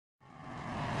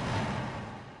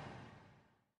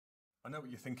know what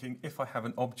you're thinking. If I have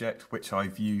an object which I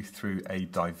view through a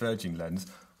diverging lens,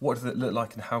 what does it look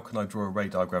like and how can I draw a ray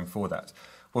diagram for that?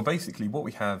 Well, basically what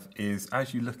we have is,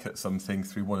 as you look at something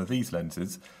through one of these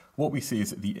lenses, what we see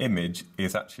is that the image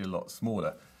is actually a lot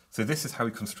smaller. So this is how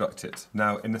we construct it.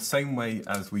 Now, in the same way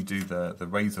as we do the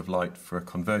rays of light for a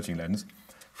converging lens,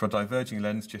 for a diverging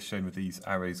lens, just shown with these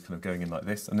arrows kind of going in like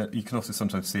this, and you can also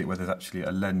sometimes see it where there's actually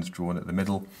a lens drawn at the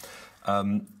middle.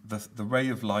 The ray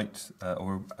of light,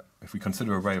 or if we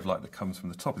consider a ray of light that comes from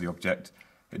the top of the object,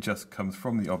 it just comes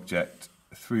from the object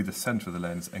through the centre of the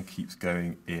lens and keeps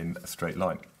going in a straight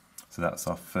line. So that's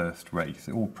our first ray.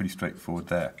 So all pretty straightforward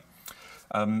there.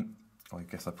 I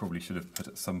guess I probably should have put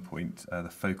at some point the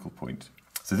focal point.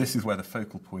 So this is where the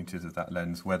focal point is of that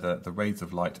lens, where the rays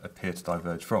of light appear to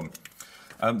diverge from.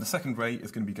 The second ray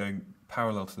is going to be going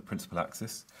parallel to the principal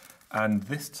axis, and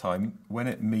this time, when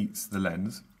it meets the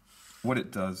lens, what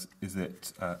it does is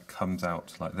it comes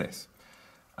out like this.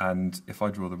 And if I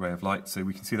draw the ray of light, so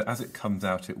we can see that as it comes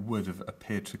out, it would have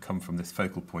appeared to come from this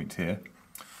focal point here.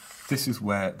 This is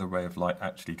where the ray of light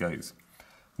actually goes.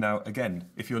 Now, again,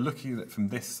 if you're looking at it from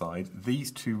this side,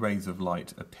 these two rays of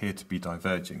light appear to be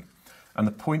diverging. And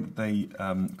the point they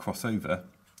cross over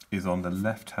is on the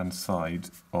left-hand side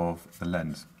of the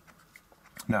lens.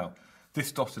 Now,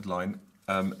 this dotted line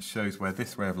shows where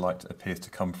this ray of light appears to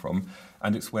come from,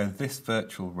 and it's where this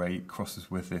virtual ray crosses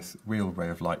with this real ray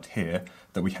of light here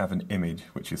that we have an image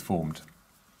which is formed.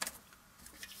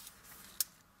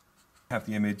 We have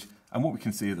the image, and what we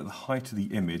can see is that the height of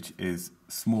the image is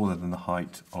smaller than the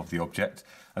height of the object,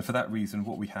 and for that reason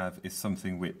what we have is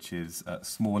something which is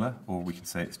smaller, or we can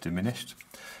say it's diminished.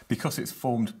 Because it's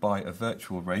formed by a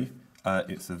virtual ray,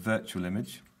 it's a virtual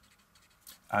image.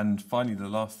 And finally, the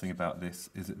last thing about this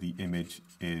is that the image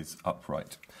is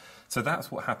upright. So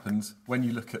that's what happens when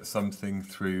you look at something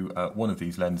through one of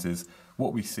these lenses.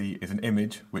 What we see is an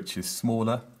image which is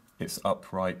smaller, it's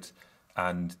upright,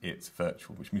 and it's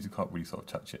virtual, which means you can't really sort of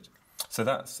touch it. So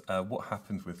that's what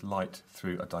happens with light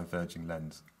through a diverging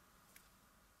lens.